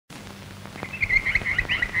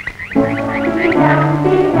A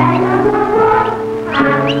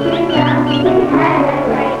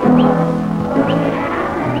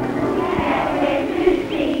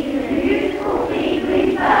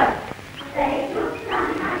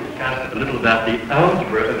little about the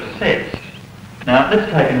algebra of sets. Now, let's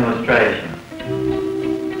take an illustration.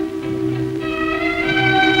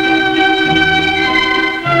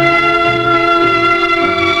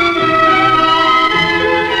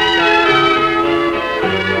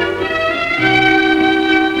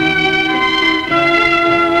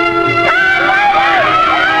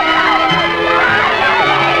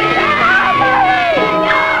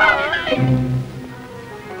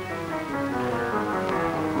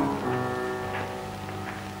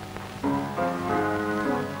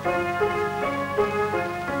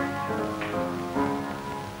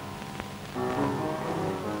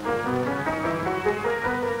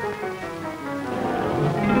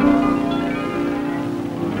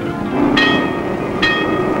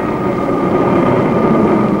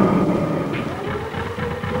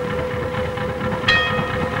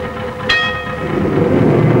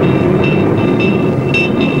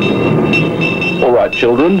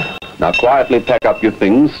 Children, now quietly pack up your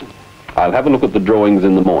things. I'll have a look at the drawings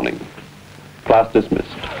in the morning. Class dismissed.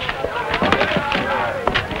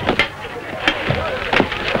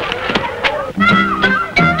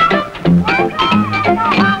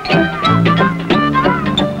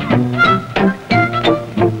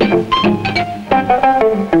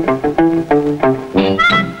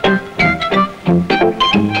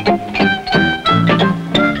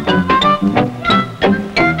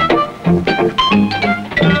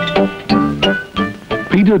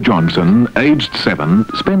 Peter Johnson, aged 7,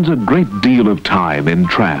 spends a great deal of time in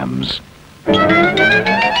trams.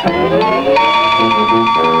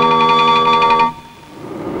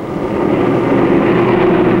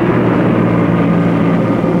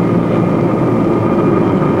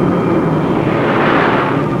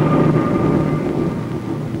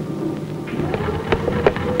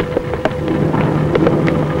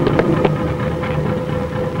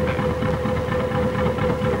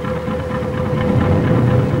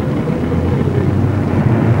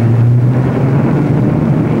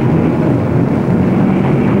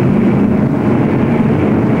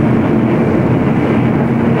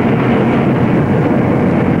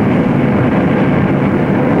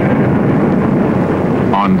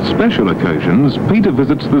 On special occasions, Peter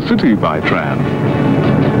visits the city by tram.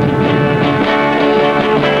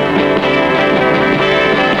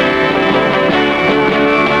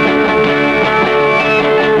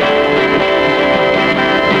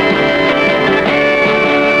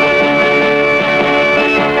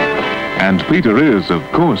 And Peter is, of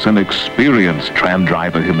course, an experienced tram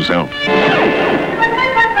driver himself.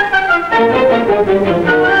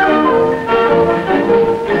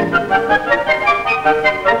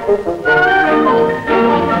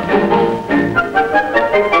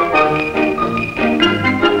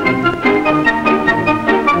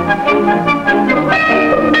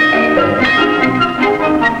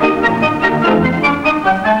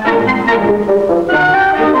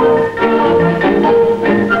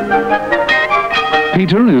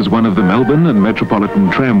 Peter is one of the Melbourne and Metropolitan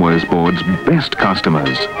Tramways Board's best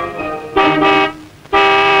customers.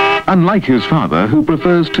 Unlike his father, who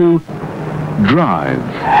prefers to drive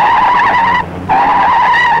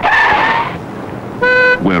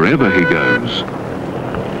wherever he goes.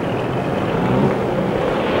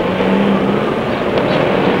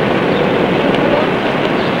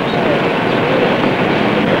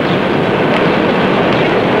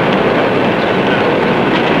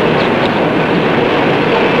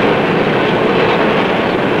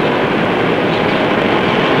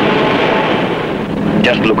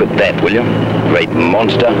 Just look at that, will you? Great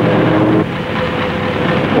monster.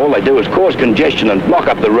 All they do is cause congestion and block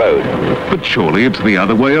up the road. But surely it's the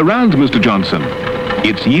other way around, Mr. Johnson.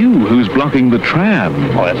 It's you who's blocking the tram.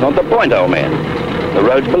 Oh, that's not the point, old man. The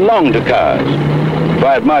roads belong to cars. If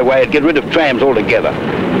I had my way, I'd get rid of trams altogether.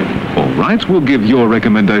 All right, we'll give your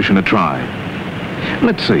recommendation a try.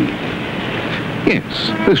 Let's see. Yes,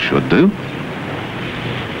 this should do.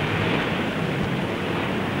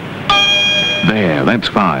 There, that's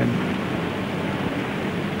fine.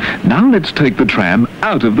 Now let's take the tram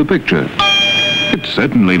out of the picture. It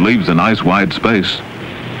certainly leaves a nice wide space.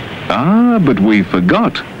 Ah, but we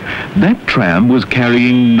forgot. That tram was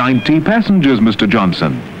carrying 90 passengers, Mr.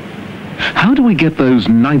 Johnson. How do we get those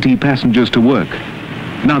 90 passengers to work,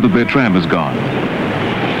 now that their tram is gone?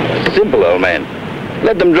 Simple, old man.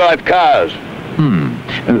 Let them drive cars.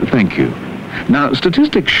 Thank you. Now,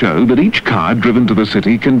 statistics show that each car driven to the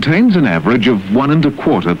city contains an average of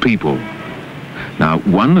 1¼ people. Now,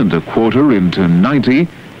 1 1/4 into 90.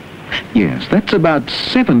 Yes, that's about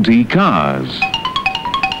 70 cars.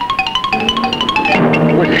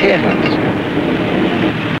 Good heavens.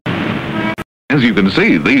 As you can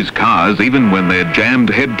see, these cars, even when they're jammed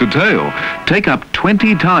head to tail, take up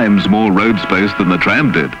 20 times more road space than the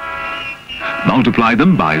tram did. Multiply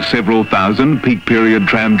them by several thousand peak period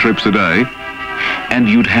tram trips a day, and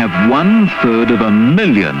you'd have 1/3 of a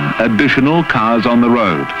million additional cars on the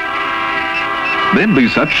road. There'd be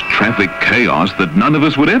such traffic chaos that none of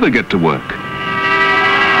us would ever get to work.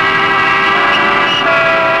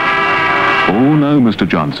 Oh no, Mr.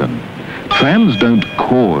 Johnson. Trams don't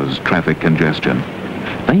cause traffic congestion.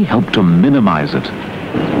 They help to minimize it.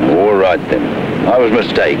 All right then. I was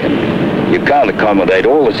mistaken. You can't accommodate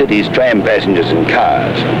all the city's tram passengers and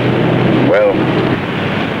cars. Well,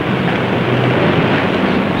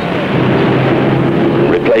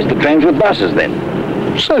 replace the trams with buses then.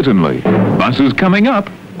 Certainly. Buses coming up.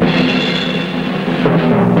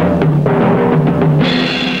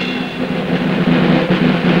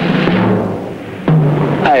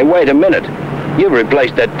 Hey, wait a minute. You've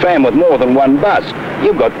replaced that tram with more than one bus.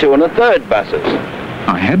 You've got 2 1/3 buses.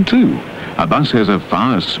 I had to. A bus has a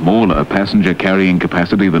far smaller passenger carrying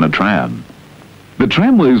capacity than a tram. The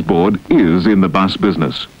Tramways Board is in the bus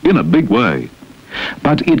business, in a big way.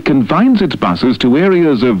 But it confines its buses to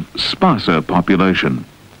areas of sparser population.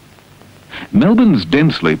 Melbourne's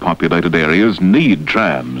densely populated areas need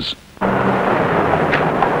trams.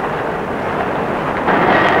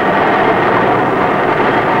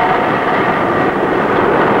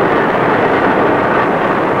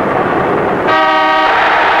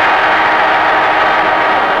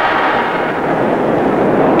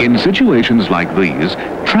 In situations like these,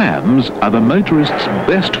 trams are the motorist's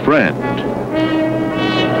best friend.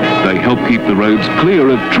 They help keep the roads clear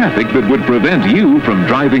of traffic that would prevent you from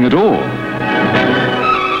driving at all.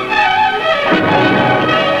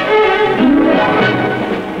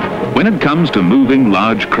 When it comes to moving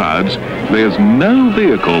large crowds, there's no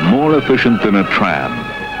vehicle more efficient than a tram.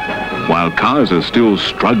 While cars are still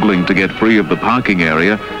struggling to get free of the parking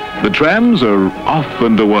area, the trams are off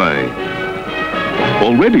and away.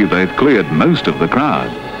 Already they've cleared most of the crowd.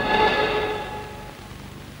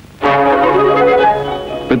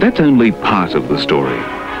 But that's only part of the story.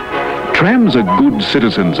 Trams are good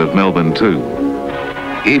citizens of Melbourne too.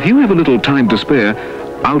 If you have a little time to spare,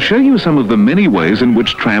 I'll show you some of the many ways in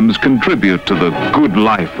which trams contribute to the good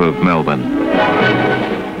life of Melbourne.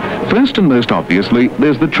 First and most obviously,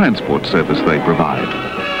 there's the transport service they provide.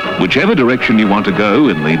 Whichever direction you want to go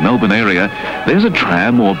in the Melbourne area, there's a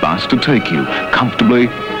tram or bus to take you comfortably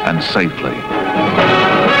and safely.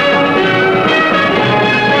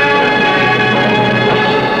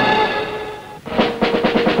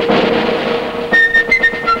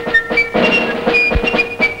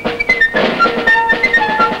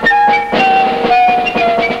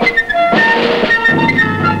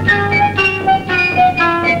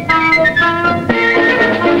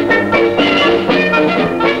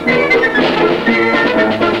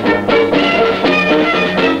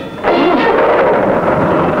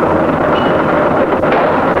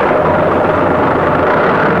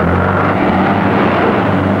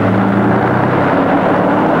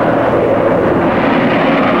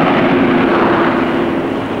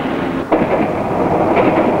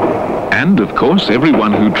 And, of course,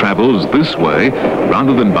 everyone who travels this way,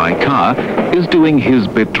 rather than by car, is doing his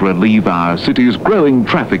bit to relieve our city's growing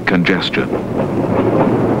traffic congestion.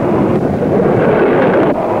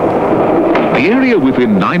 The area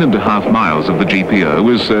within 9.5 miles of the GPO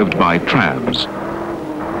is served by trams.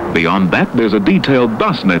 Beyond that, there's a detailed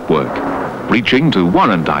bus network, reaching to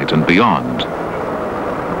Warrandyte and beyond.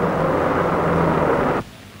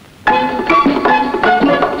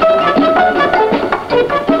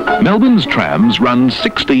 Melbourne's trams run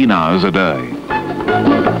 16 hours a day.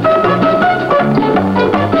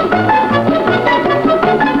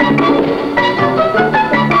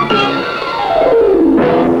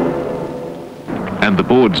 And the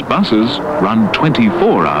board's buses run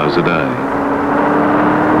 24 hours a day.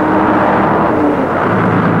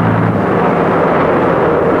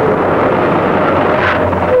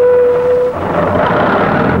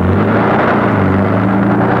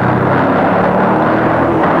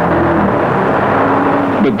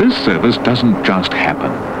 But this service doesn't just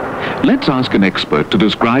happen. Let's ask an expert to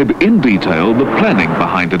describe in detail the planning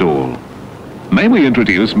behind it all. May we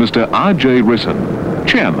introduce Mr. R.J. Risson,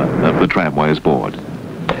 Chairman of the Tramways Board.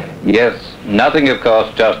 Yes, nothing of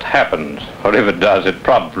course just happens, or if it does, it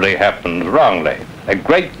probably happens wrongly. A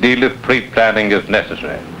great deal of pre-planning is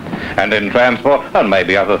necessary. And in transport, and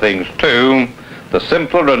maybe other things too, The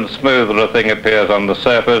simpler and smoother a thing appears on the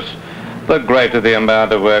surface, the greater the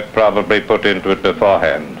amount of work probably put into it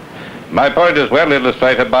beforehand. My point is well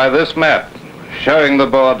illustrated by this map, showing the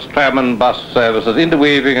board's tram and bus services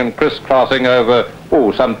interweaving and crisscrossing over,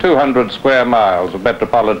 some 200 square miles of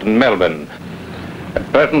metropolitan Melbourne. At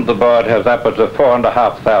present, the board has upwards of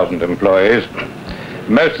 4,500 employees,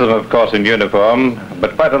 most of them, of course, in uniform,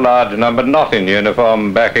 but quite a large number not in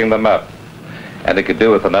uniform backing them up. And it could do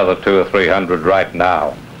with another 200 or 300 right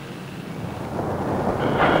now.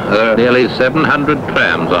 There are nearly 700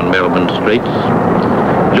 trams on Melbourne streets.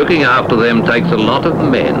 Looking after them takes a lot of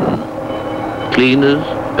men. Cleaners,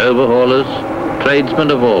 overhaulers, tradesmen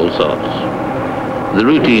of all sorts. The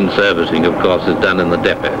routine servicing, of course, is done in the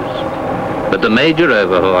depots. But the major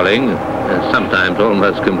overhauling, sometimes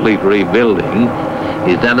almost complete rebuilding,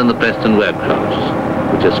 is done in the Preston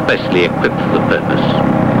workshops, which are specially equipped for the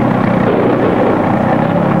purpose.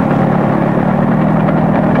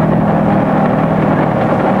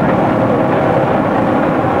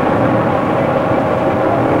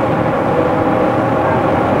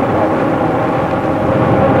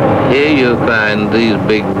 You find these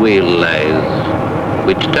big wheel lathes,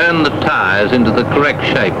 which turn the tyres into the correct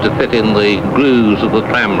shape to fit in the grooves of the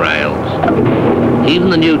tram rails.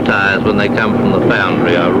 Even the new tyres, when they come from the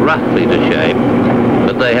foundry, are roughly to shape,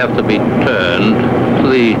 but they have to be turned to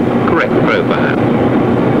the correct profile.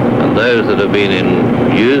 And those that have been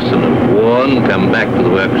in use and have worn come back to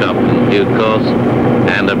the workshop in due course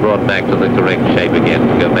and are brought back to the correct shape again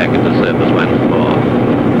to go back into service once more.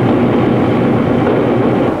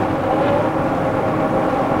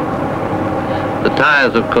 The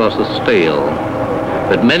tyres, of course, are steel,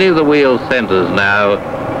 but many of the wheel centres now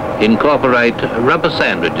incorporate rubber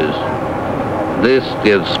sandwiches. This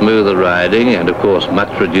gives smoother riding and, of course,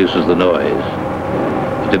 much reduces the noise.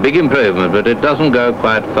 It's a big improvement, but it doesn't go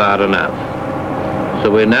quite far enough.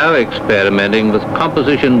 So we're now experimenting with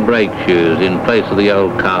composition brake shoes in place of the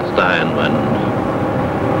old cast iron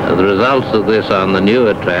ones. The results of this on the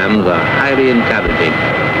newer trams are highly encouraging,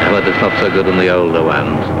 but it's not so good on the older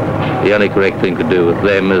ones. The only correct thing to do with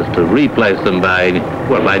them is to replace them by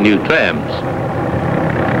new trams.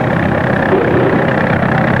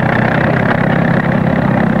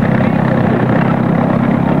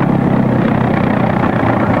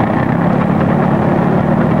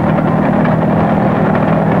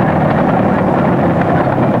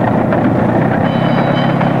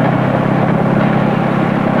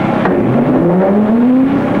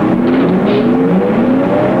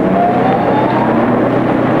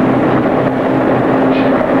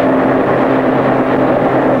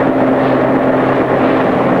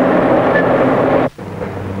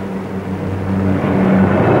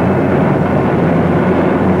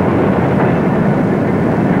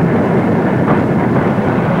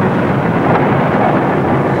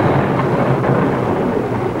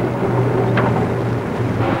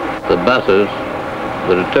 Buses,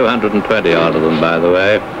 there are 220 odd of them, by the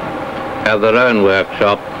way, have their own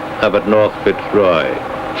workshop up at North Fitzroy.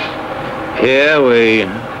 Here we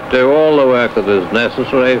do all the work that is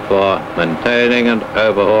necessary for maintaining and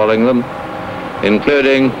overhauling them,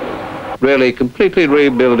 including really completely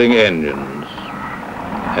rebuilding engines,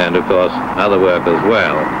 and of course other work as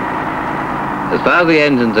well. As far as the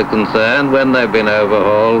engines are concerned, when they've been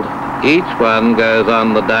overhauled, each one goes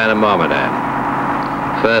on the dynamometer.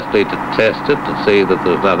 Firstly to test it, to see that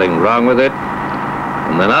there's nothing wrong with it,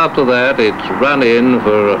 and then after that it's run in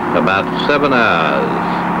for about 7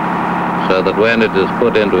 hours, so that when it is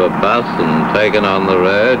put into a bus and taken on the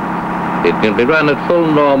road, it can be run at full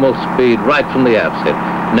normal speed right from the outset.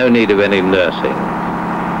 No need of any nursing.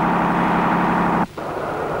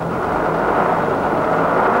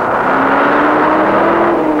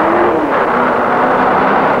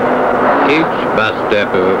 Each bus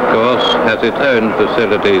depot, of course, has its own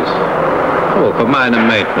facilities for minor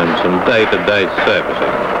maintenance and day-to-day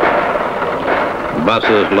servicing.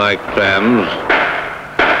 Buses, like trams,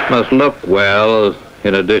 must look well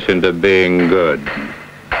in addition to being good.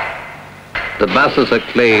 The buses are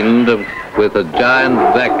cleaned with a giant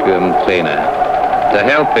vacuum cleaner. To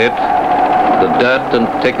help it, the dirt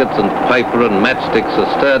and tickets and paper and matchsticks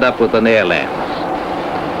are stirred up with an air lance.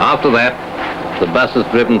 After that, the bus is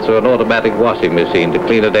driven through an automatic washing machine to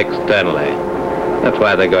clean it externally. That's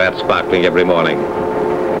why they go out sparkling every morning.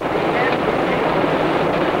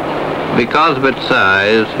 Because of its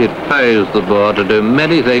size, it pays the board to do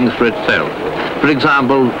many things for itself. For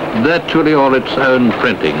example, virtually all its own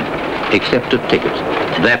printing, except of tickets.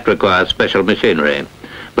 That requires special machinery.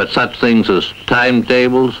 But such things as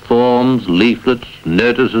timetables, forms, leaflets,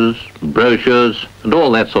 notices, brochures, and all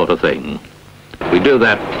that sort of thing. We do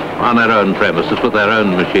that on our own premises with our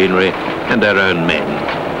own machinery and our own men.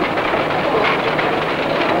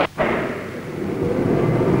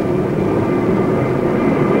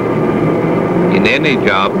 In any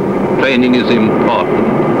job, training is important.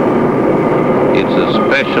 It's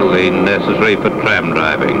especially necessary for tram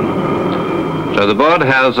driving. So the board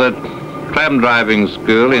has a tram driving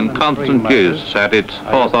school in constant use at its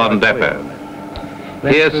Hawthorne depot.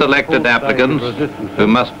 Here selected applicants, who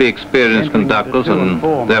must be experienced conductors and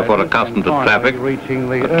therefore accustomed to traffic,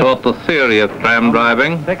 are taught the theory of tram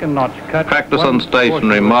driving, practice on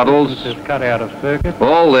stationary models,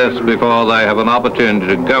 all this before they have an opportunity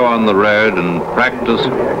to go on the road and practice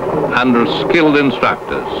under skilled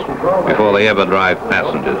instructors before they ever drive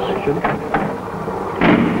passengers.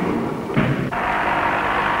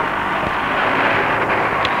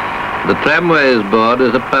 The Tramways Board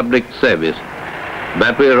is a public service,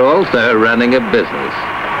 but we're also running a business,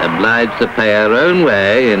 obliged to pay our own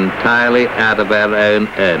way entirely out of our own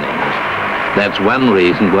earnings. That's one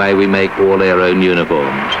reason why we make all our own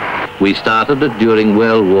uniforms. We started it during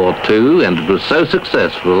World War II, and it was so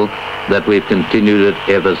successful that we've continued it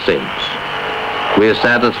ever since. We're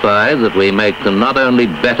satisfied that we make them not only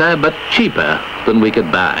better, but cheaper than we could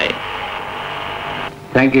buy.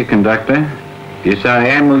 Thank you, conductor. Yes, our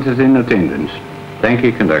ambulance is in attendance. Thank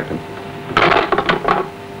you, conductor.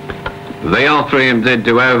 VL3MZ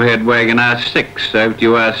to overhead wagon R6, over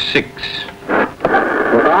to R6.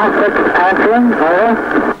 With R6 answering,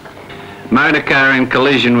 over. Motor car in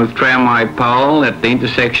collision with tramway pole at the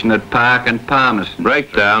intersection at Park and Palmerston.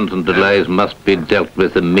 Breakdowns and delays must be dealt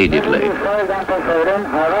with immediately.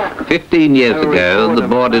 15 years ago, the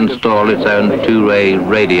board installed its own two-way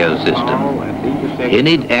radio system.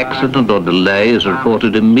 Any accident or delay is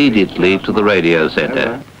reported immediately to the radio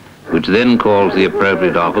centre, which then calls the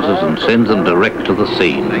appropriate officers and sends them direct to the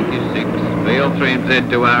scene. Thank you, 6. VL3MZ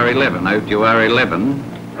to R11, over to R11.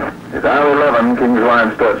 It's R11, Kings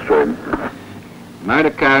Lyon, Sturt Street.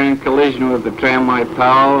 Motor car in collision with the tramway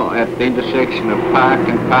pole at the intersection of Park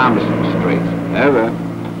and Palmerston Street. Over.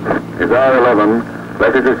 It's R11,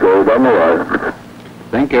 message received on the way.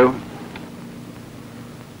 Thank you.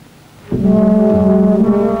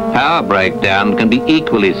 Power breakdown can be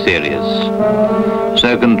equally serious.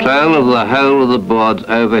 So control of the whole of the board's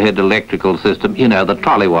overhead electrical system, you know, the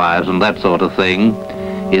trolley wires and that sort of thing,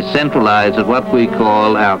 is centralized at what we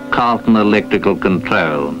call our Carlton Electrical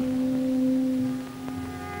Control.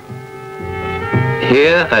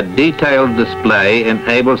 Here, a detailed display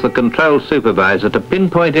enables the control supervisor to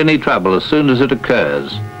pinpoint any trouble as soon as it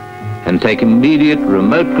occurs and take immediate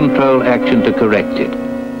remote control action to correct it.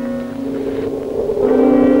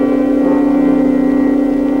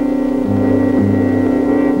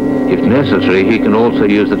 If necessary, he can also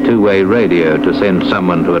use a two-way radio to send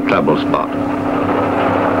someone to a trouble spot.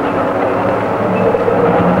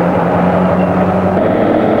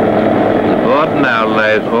 The board now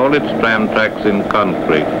lays all its tram tracks in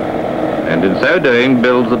concrete, and in so doing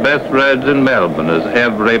builds the best roads in Melbourne, as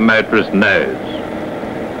every motorist knows.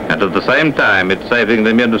 And at the same time, it's saving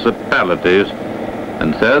the municipalities,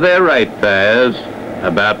 and so their ratepayers,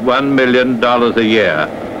 about $1 million a year.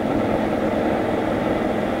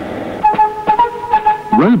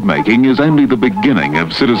 Road making is only the beginning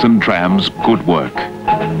of Citizen Tram's good work.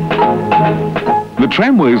 The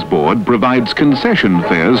Tramways Board provides concession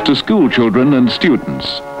fares to school children and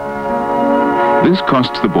students. This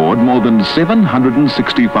costs the board more than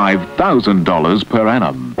 $765,000 per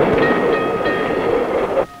annum.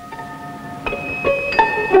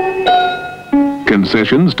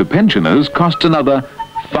 Concessions to pensioners cost another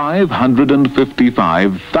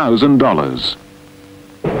 $555,000.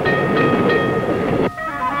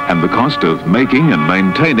 And the cost of making and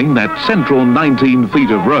maintaining that central 19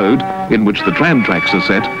 feet of road in which the tram tracks are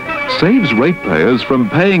set saves ratepayers from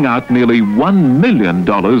paying out nearly $1 million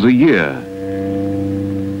a year.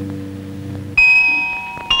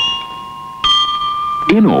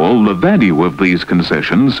 In all, the value of these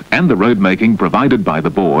concessions and the road making provided by the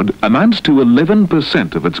board amounts to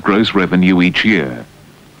 11% of its gross revenue each year.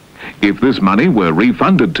 If this money were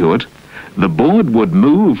refunded to it, the board would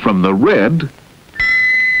move from the red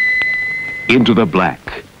into the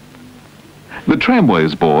black. The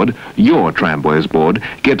Tramways Board, your Tramways Board,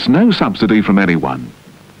 gets no subsidy from anyone.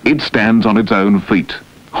 It stands on its own feet,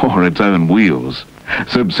 or its own wheels,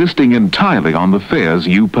 subsisting entirely on the fares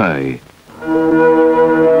you pay.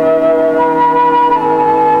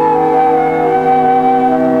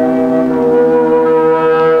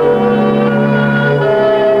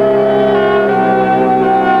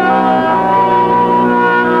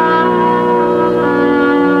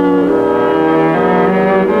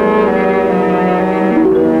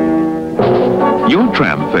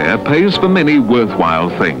 fare pays for many worthwhile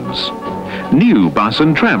things. New bus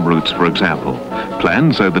and tram routes, for example,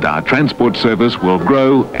 planned so that our transport service will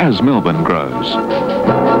grow as Melbourne grows.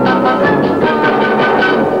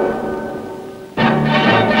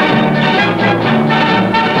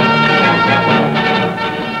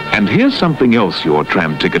 And here's something else your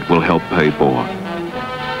tram ticket will help pay for.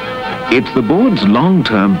 It's the board's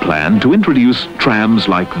long-term plan to introduce trams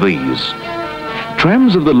like these.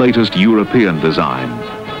 Trams of the latest European design.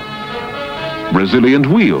 Resilient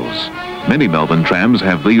wheels. Many Melbourne trams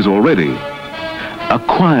have these already. A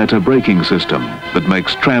quieter braking system that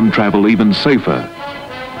makes tram travel even safer.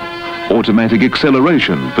 Automatic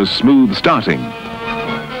acceleration for smooth starting.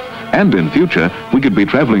 And in future, we could be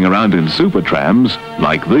travelling around in super trams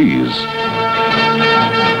like these.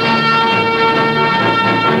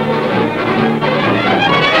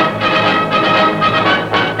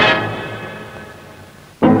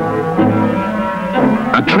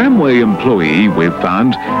 A tramway employee, we've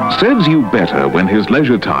found, serves you better when his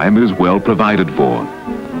leisure time is well provided for.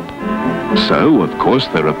 So, of course,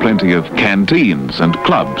 there are plenty of canteens and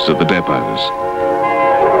clubs at the depots.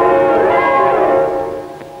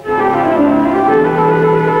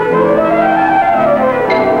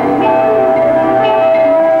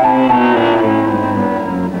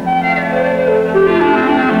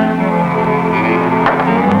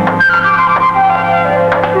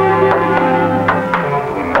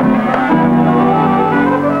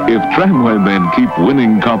 Tramway men keep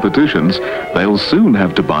winning competitions, they'll soon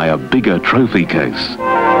have to buy a bigger trophy case.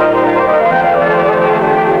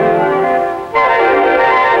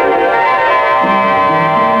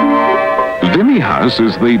 Vinnie House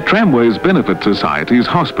is the Tramways Benefit Society's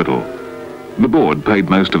hospital. The board paid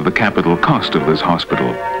most of the capital cost of this hospital.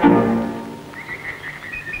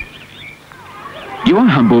 Your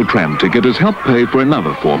humble tram ticket has helped pay for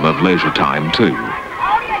another form of leisure time too.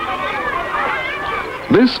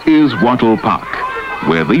 This is Wattle Park,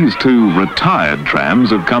 where these two retired trams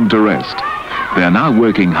have come to rest. They're now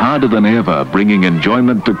working harder than ever, bringing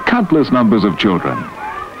enjoyment to countless numbers of children.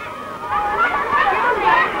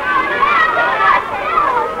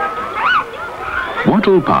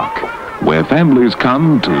 Wattle Park, where families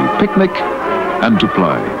come to picnic and to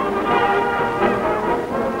play.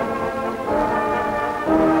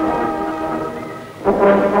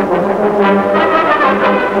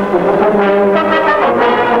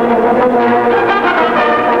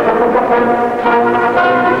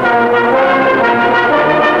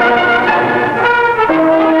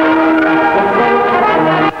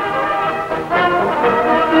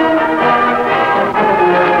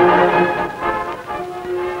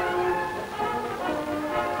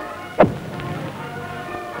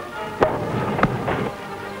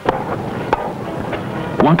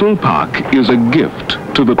 Wattle Park is a gift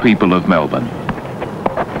to the people of Melbourne.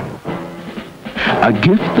 A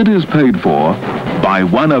gift that is paid for by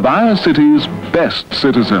one of our city's best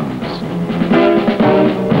citizens.